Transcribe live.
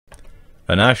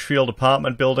An Ashfield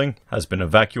apartment building has been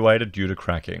evacuated due to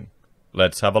cracking.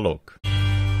 Let's have a look.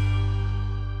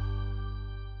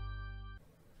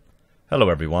 Hello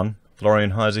everyone,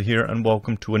 Florian.Heise here and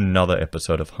welcome to another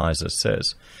episode of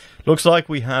HeiseSays. Looks like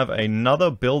we have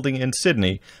another building in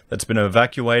Sydney that's been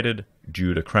evacuated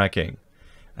due to cracking.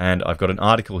 And I've got an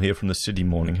article here from the Sydney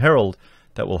Morning Herald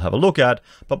that we'll have a look at.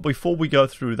 But before we go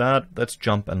through that, let's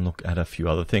jump and look at a few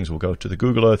other things. We'll go to the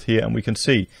Google Earth here and we can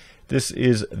see this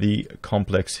is the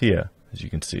complex here, as you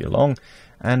can see along.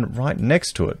 And right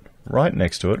next to it,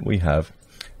 we have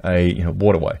a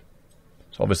waterway.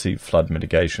 So obviously flood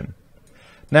mitigation.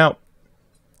 Now,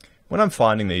 when I'm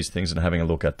finding these things and having a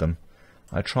look at them,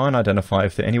 I try and identify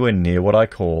if they're anywhere near what I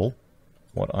call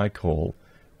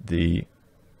the,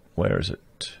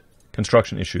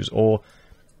 construction issues or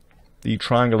the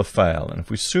triangular fail. And if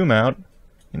we zoom out,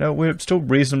 we're still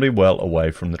reasonably well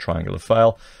away from the triangular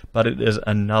fail, but it is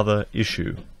another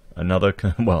issue, another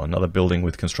building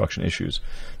with construction issues.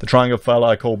 The triangular fail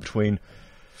I call between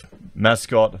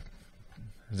Mascot,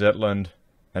 Zetland,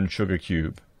 and Sugar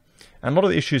Cube. And a lot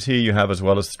of the issues here you have as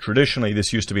well as traditionally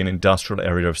this used to be an industrial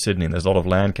area of Sydney and there's a lot of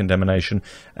land condemnation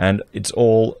and it's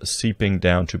all seeping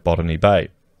down to Botany Bay.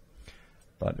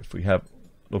 But if we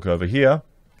look over here,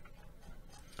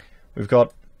 we've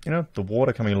got the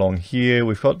water coming along here.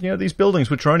 We've got these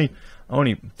buildings which are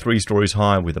only 3 stories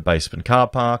high with a basement car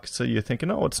park. So you're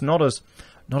thinking, oh, it's not as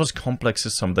complex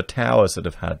as some of the towers that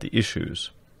have had the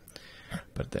issues.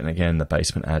 But then again, the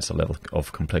basement adds a level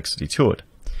of complexity to it.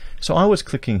 So I was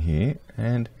clicking here,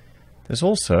 and there's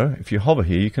also, if you hover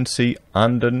here, you can see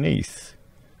underneath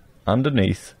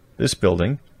this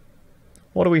building,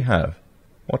 what do we have?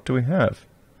 What do we have?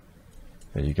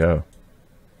 There you go.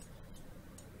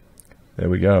 There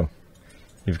we go.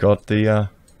 You've got the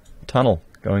tunnel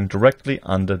going directly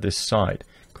under this side.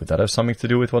 Could that have something to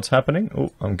do with what's happening?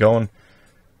 Oh, I'm going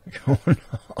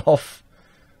off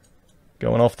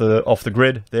the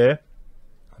grid there.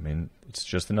 I mean, it's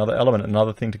just another element,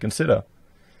 another thing to consider.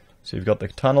 So you've got the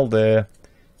tunnel there.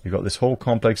 You've got this whole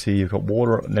complex here. You've got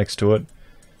water next to it.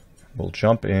 We'll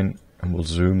jump in and we'll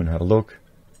zoom and have a look.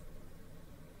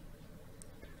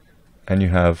 And you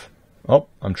have,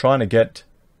 I'm trying to get,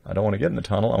 I don't want to get in the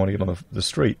tunnel. I want to get on the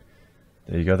street.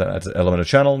 There you go. That adds an element of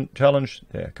challenge.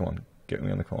 There, come on. Get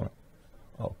me on the corner.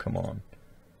 Oh, come on.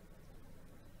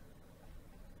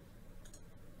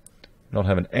 Not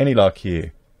having any luck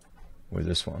here with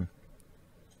this one.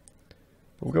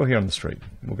 But we'll go here on the street.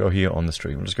 We'll go here on the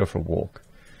street. We'll just go for a walk.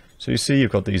 So you see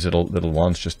you've got these little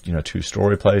ones, just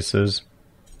 2-story places.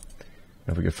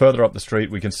 And if we go further up the street,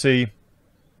 we can see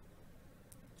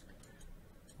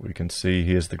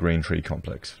here's the Green Tree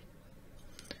complex.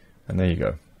 And there you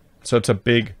go. So it's a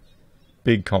big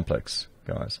complex,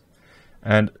 guys.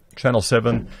 And Channel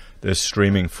 7, they're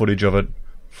streaming footage of it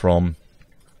from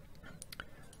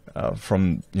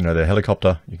their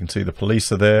helicopter. You can see the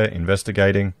police are there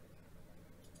investigating.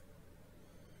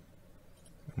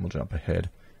 We'll jump ahead.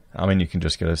 I mean, you can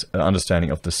just get an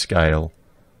understanding of the scale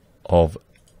of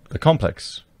the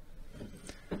complex.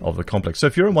 So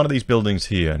if you're in one of these buildings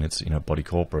here and it's body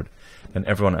corporate, then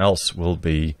everyone else will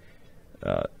be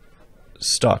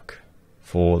stuck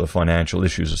for the financial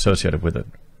issues associated with it.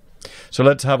 So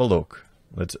let's have a look.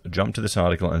 Let's jump to this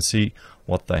article and see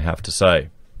what they have to say.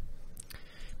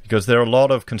 Because there are a lot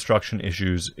of construction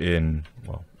issues in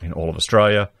all of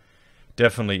Australia,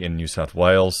 definitely in New South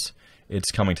Wales. It's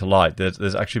coming to light.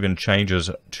 There's actually been changes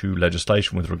to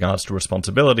legislation with regards to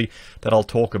responsibility that I'll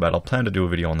talk about. I'll plan to do a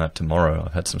video on that tomorrow.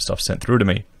 I've had some stuff sent through to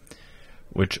me,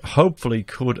 which hopefully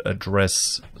could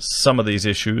address some of these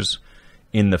issues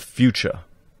in the future.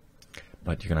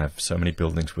 But you're going to have so many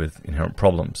buildings with inherent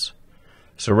problems.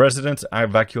 So residents are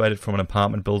evacuated from an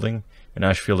apartment building in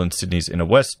Ashfield in Sydney's inner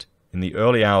west in the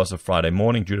early hours of Friday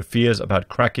morning due to fears about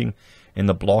cracking in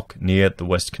the block near the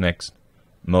WestConnex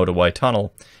motorway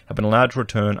tunnel have been allowed to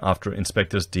return after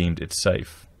inspectors deemed it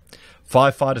safe.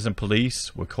 Firefighters and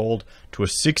police were called to a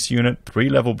 6-unit,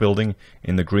 3-level building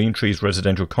in the Green Trees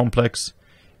residential complex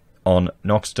on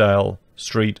Knoxdale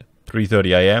Street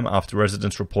 3:30 a.m. after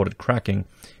residents reported cracking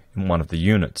in one of the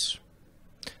units.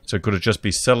 So could it just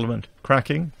be settlement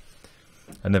cracking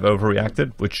and they've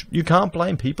overreacted? Which you can't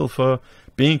blame people for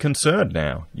being concerned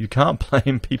now. You can't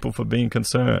blame people for being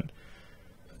concerned.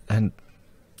 And,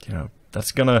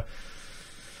 that's going to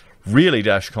really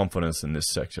dash confidence in this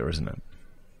sector, isn't it?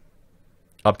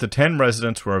 Up to 10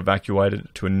 residents were evacuated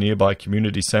to a nearby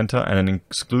community centre and an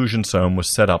exclusion zone was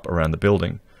set up around the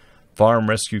building. Fire and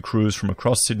rescue crews from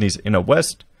across Sydney's inner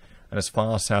west and as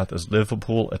far south as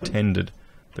Liverpool attended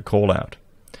the call-out.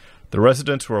 The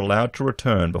residents were allowed to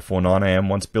return before 9 a.m.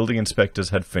 once building inspectors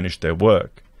had finished their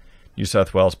work. New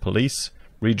South Wales Police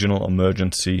Regional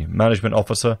Emergency Management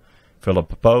Officer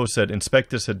Philip Bowe said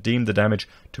inspectors had deemed the damage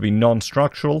to be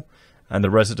non-structural and the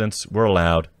residents were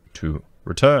allowed to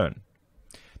return.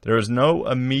 There is no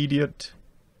immediate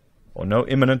or no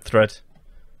imminent threat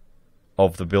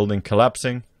of the building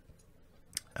collapsing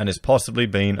and has possibly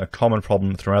been a common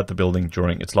problem throughout the building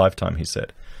during its lifetime, he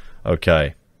said.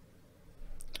 Okay.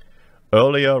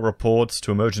 Earlier reports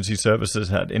to emergency services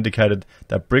had indicated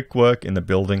that brickwork in the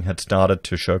building had started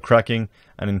to show cracking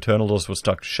and internal doors were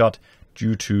stuck shut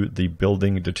due to the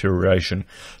building deterioration.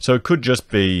 So it could just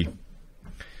be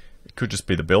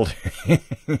the building.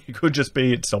 It could just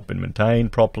be it's not been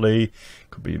maintained properly. It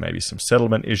could be maybe some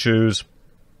settlement issues.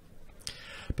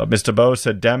 But Mr. Bowe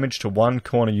said damage to one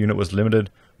corner unit was limited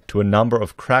to a number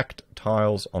of cracked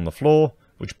tiles on the floor,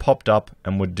 which popped up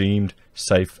and were deemed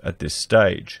safe at this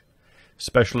stage.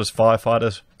 Specialist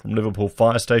firefighters from Liverpool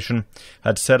Fire Station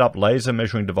had set up laser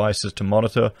measuring devices to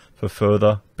monitor for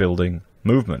further building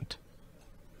movement.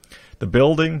 The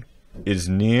building is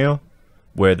near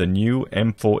where the new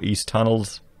M4 East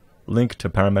tunnels link to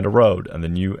Parramatta Road, and the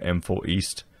new M4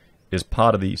 East is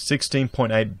part of the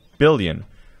 $16.8 billion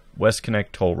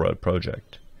WestConnect Toll Road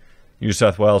project. New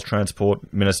South Wales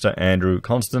Transport Minister Andrew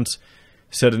Constance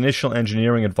said initial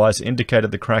engineering advice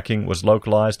indicated the cracking was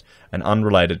localised and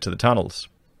unrelated to the tunnels.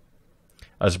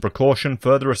 As a precaution,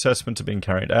 further assessments are being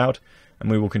carried out, and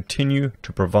we will continue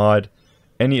to provide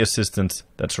any assistance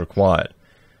that's required.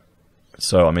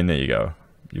 So, I mean, there you go.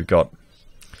 You've got,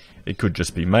 it could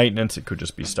just be maintenance, it could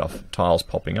just be stuff, tiles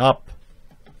popping up.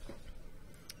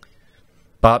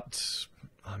 But,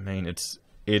 I mean,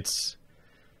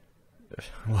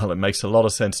 well, it makes a lot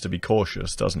of sense to be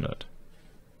cautious, doesn't it?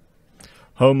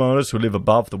 Homeowners who live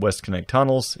above the WestConnect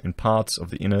tunnels in parts of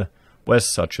the inner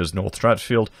west, such as North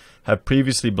Stratfield, have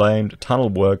previously blamed tunnel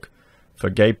work for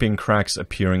gaping cracks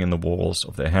appearing in the walls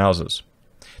of their houses.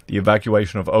 The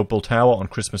evacuation of Opal Tower on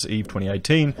Christmas Eve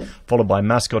 2018, followed by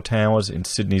Mascot Towers in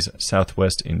Sydney's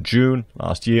southwest in June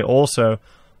last year, also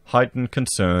heightened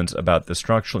concerns about the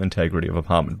structural integrity of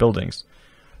apartment buildings.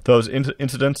 Those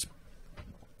incidents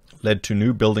led to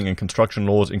new building and construction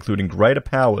laws, including greater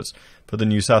powers for the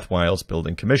New South Wales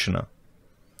Building Commissioner.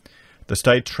 The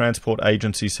State Transport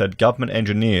Agency said government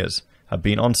engineers have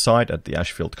been on site at the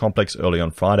Ashfield complex early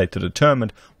on Friday to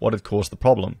determine what had caused the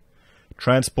problem.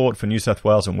 Transport for New South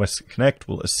Wales and WestConnect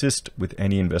will assist with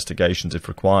any investigations if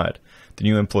required. The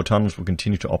new M4 tunnels will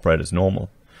continue to operate as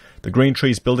normal. The Green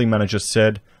Trees building manager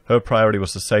said her priority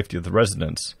was the safety of the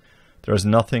residents. There is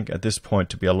nothing at this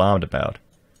point to be alarmed about,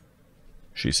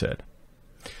 she said.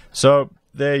 So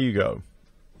there you go.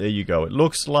 There you go. It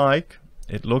looks like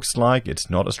it's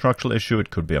not a structural issue. It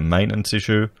could be a maintenance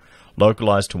issue,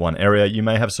 localized to one area. You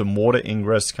may have some water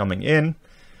ingress coming in,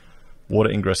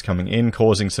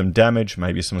 causing some damage,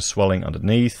 maybe some swelling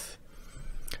underneath,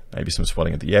 maybe some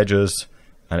swelling at the edges,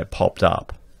 and it popped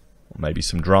up. Or maybe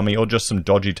some drumming or just some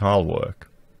dodgy tile work.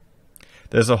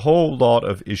 There's a whole lot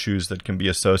of issues that can be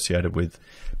associated with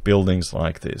buildings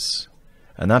like this.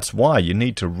 And that's why you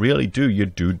need to really do your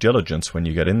due diligence when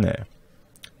you get in there.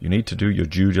 You need to do your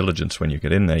due diligence when you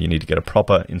get in there. You need to get a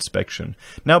proper inspection.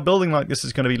 Now, a building like this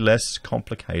is going to be less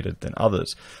complicated than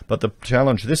others. But the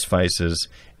challenge this faces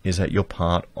is that you're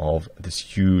part of this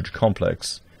huge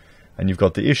complex. And you've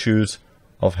got the issues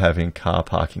of having car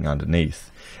parking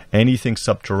underneath. Anything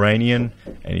subterranean,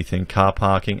 anything car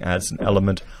parking adds an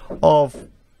element of,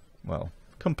 well,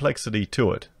 complexity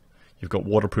to it. You've got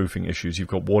waterproofing issues, you've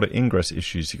got water ingress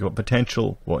issues, you've got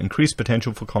potential, well, increased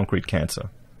potential for concrete cancer.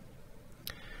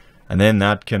 And then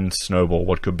that can snowball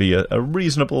what could be a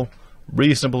reasonable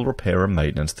repair and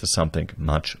maintenance to something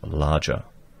much larger.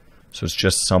 So it's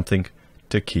just something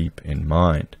to keep in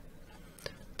mind.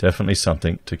 Definitely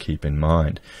something to keep in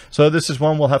mind. So this is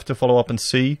one we'll have to follow up and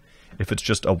see if it's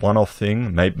just a one-off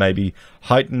thing, maybe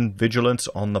heightened vigilance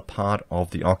on the part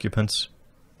of the occupants.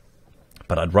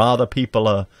 But I'd rather people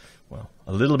are, well,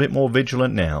 a little bit more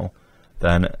vigilant now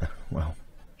than, well,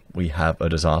 we have a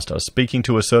disaster. I was speaking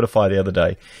to a certifier the other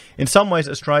day. In some ways,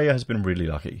 Australia has been really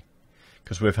lucky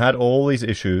because we've had all these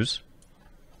issues.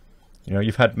 You know,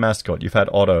 you've had Mascot, you've had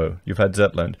Otto, you've had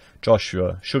Zetland,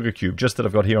 Joshua, Sugar Cube, just that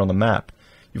I've got here on the map.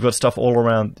 You've got stuff all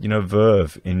around, you know,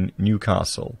 Verve in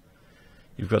Newcastle.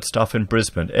 You've got stuff in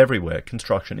Brisbane, everywhere,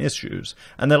 construction issues.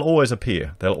 And they'll always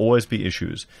appear. There'll always be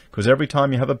issues. Because every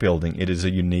time you have a building, it is a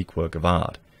unique work of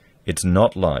art. It's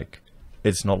not like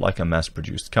a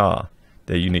mass-produced car.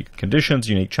 They're unique conditions,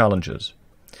 unique challenges.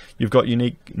 You've got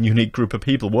unique group of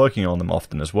people working on them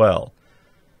often as well.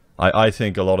 I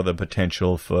think a lot of the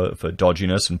potential for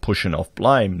dodginess and pushing off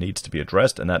blame needs to be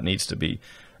addressed, and that needs to be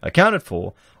accounted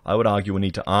for. I would argue we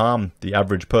need to arm the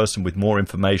average person with more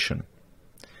information.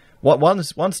 One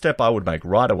step I would make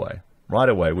right away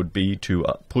would be to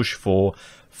push for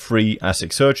free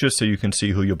ASIC searches so you can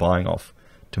see who you're buying off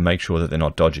to make sure that they're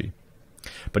not dodgy.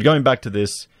 But going back to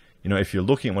this, you know, if you're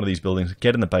looking at one of these buildings,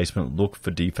 get in the basement, look for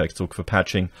defects, look for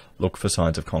patching, look for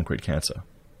signs of concrete cancer.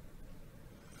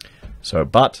 So,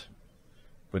 but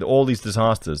with all these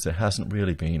disasters, there hasn't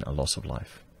really been a loss of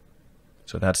life.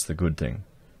 So that's the good thing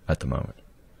at the moment.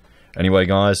 Anyway,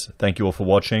 guys, thank you all for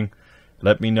watching.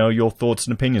 Let me know your thoughts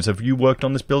and opinions. Have you worked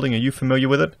on this building? Are you familiar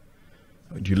with it?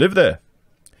 Do you live there?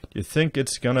 Do you think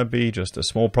it's going to be just a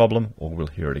small problem, or we'll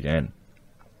hear it again?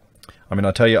 I mean,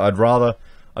 I tell you, I'd rather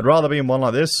be in one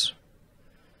like this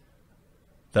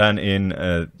than in,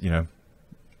 you know,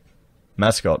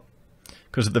 Mascot.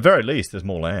 Because at the very least, there's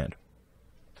more land.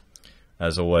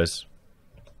 As always,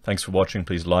 thanks for watching.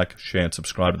 Please like, share, and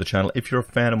subscribe to the channel. If you're a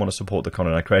fan and want to support the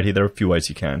content I create here, there are a few ways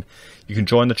you can. You can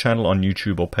join the channel on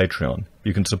YouTube or Patreon.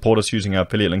 You can support us using our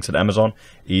affiliate links at Amazon,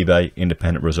 eBay,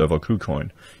 Independent Reserve, or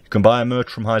Kucoin. You can buy our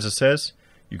merch from HeiseSays.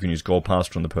 You can use Gold Pass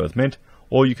from the Perth Mint,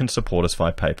 or you can support us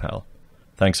via PayPal.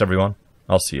 Thanks, everyone.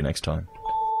 I'll see you next time.